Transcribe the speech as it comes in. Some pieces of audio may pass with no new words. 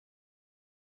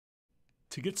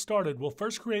To get started, we'll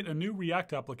first create a new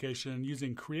React application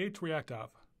using create React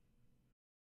app.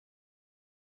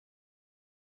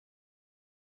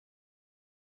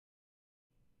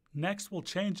 Next, we'll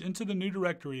change into the new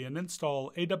directory and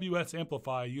install AWS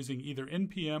Amplify using either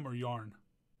npm or yarn.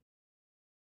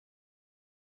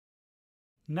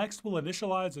 Next, we'll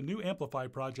initialize a new Amplify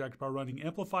project by running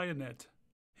amplifi init.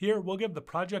 Here, we'll give the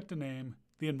project a name,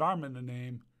 the environment a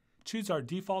name, choose our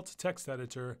default text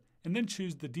editor, and then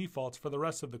choose the defaults for the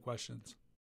rest of the questions.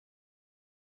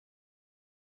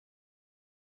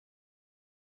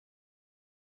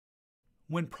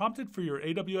 When prompted for your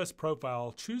AWS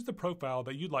profile, choose the profile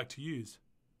that you'd like to use.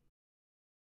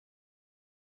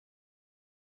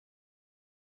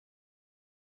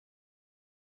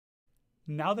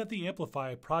 Now that the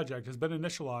Amplify project has been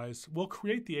initialized, we'll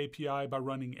create the API by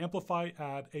running amplifi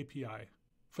add API.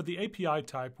 For the API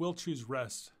type, we'll choose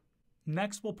REST.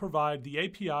 Next, we'll provide the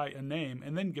API a name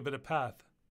and then give it a path.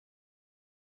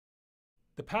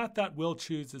 The path that we'll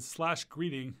choose is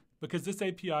 /greeting because this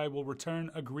API will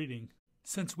return a greeting.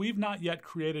 Since we've not yet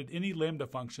created any Lambda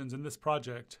functions in this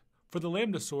project, for the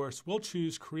Lambda source, we'll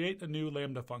choose create a new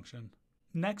Lambda function.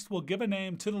 Next, we'll give a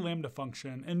name to the Lambda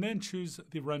function and then choose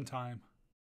the runtime.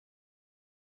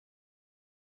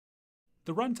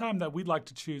 The runtime that we'd like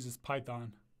to choose is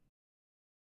Python.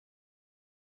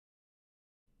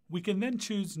 We can then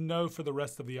choose no for the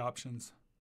rest of the options.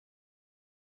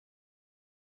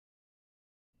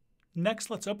 Next,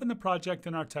 let's open the project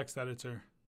in our text editor.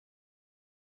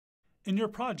 In your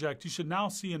project, you should now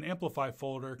see an Amplify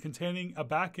folder containing a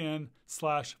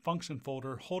backend/function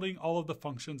folder holding all of the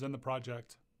functions in the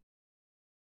project.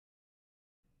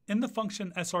 In the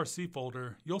function src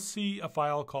folder, you'll see a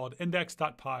file called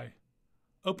index.py.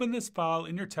 Open this file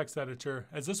in your text editor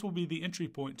as this will be the entry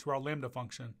point to our Lambda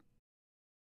function.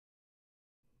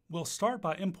 We'll start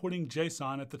by importing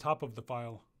JSON at the top of the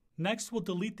file. Next, we'll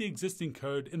delete the existing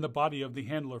code in the body of the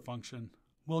handler function.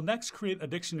 We'll next create a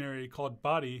dictionary called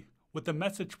body with the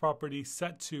message property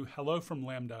set to hello from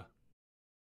Lambda.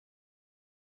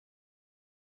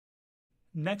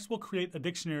 Next, we'll create a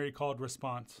dictionary called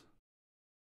response.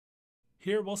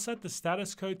 Here, we'll set the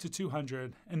status code to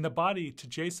 200 and the body to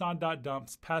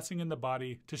json.dumps, passing in the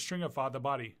body to stringify the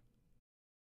body.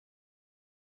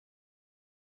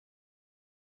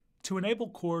 To enable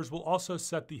cores, we'll also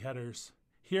set the headers.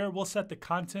 Here, we'll set the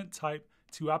content type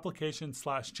to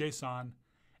application/JSON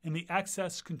and the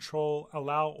access control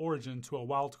allow origin to a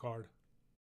wildcard.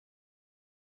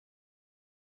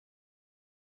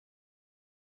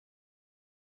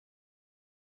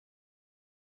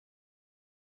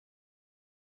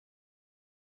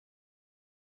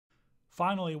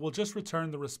 Finally, we'll just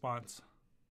return the response.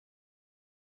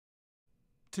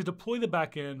 To deploy the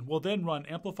backend, we'll then run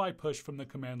amplify push from the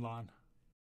command line.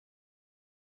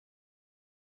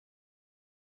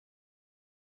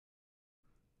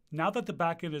 Now that the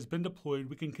backend has been deployed,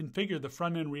 we can configure the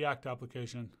front-end React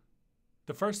application.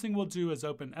 The first thing we'll do is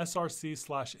open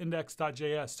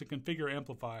src/index.js to configure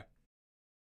Amplify.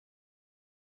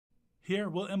 Here,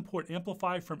 we'll import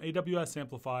Amplify from AWS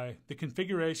Amplify, the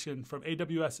configuration from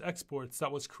AWS exports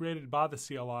that was created by the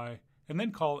CLI, and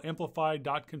then call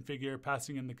amplify.configure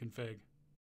passing in the config.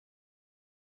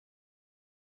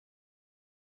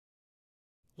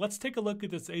 Let's take a look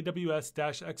at this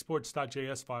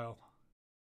aws-exports.js file.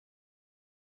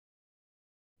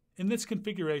 In this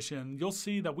configuration, you'll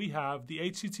see that we have the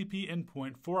HTTP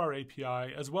endpoint for our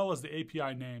API as well as the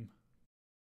API name.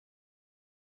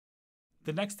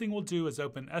 The next thing we'll do is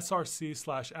open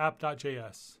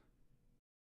src/app.js.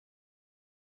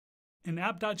 In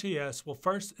app.js, we'll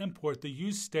first import the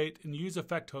useState and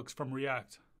useEffect hooks from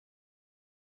React.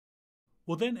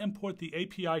 We'll then import the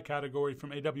API category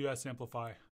from AWS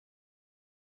Amplify.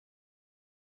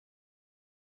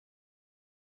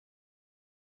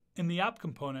 In the app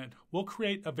component, we'll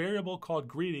create a variable called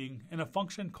greeting and a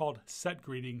function called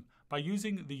setGreeting by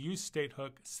using the useState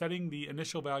hook, setting the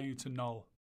initial value to null.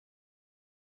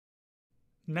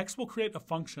 Next, we'll create a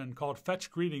function called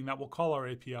fetchGreeting that will call our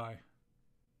API.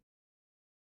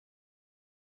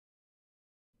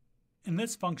 In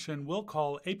this function, we'll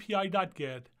call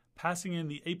api.get, passing in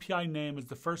the API name as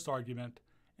the first argument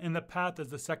and the path as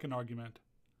the second argument.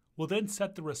 We'll then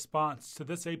set the response to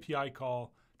this API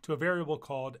call to a variable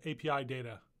called API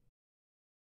data.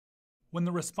 When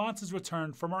the response is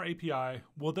returned from our API,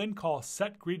 we'll then call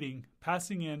setGreeting,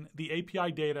 passing in the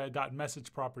API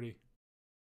data.message property.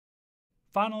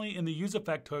 Finally, in the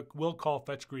useEffect hook, we'll call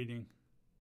fetchGreeting.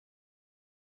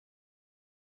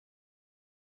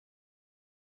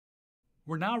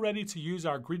 We're now ready to use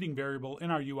our greeting variable in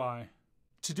our UI.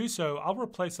 To do so, I'll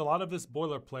replace a lot of this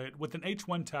boilerplate with an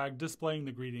h1 tag displaying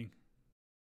the greeting.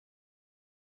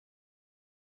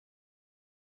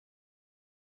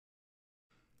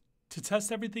 To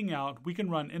test everything out, we can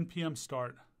run npm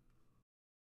start.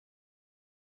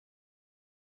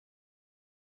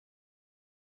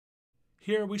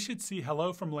 Here we should see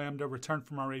hello from Lambda returned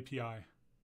from our API.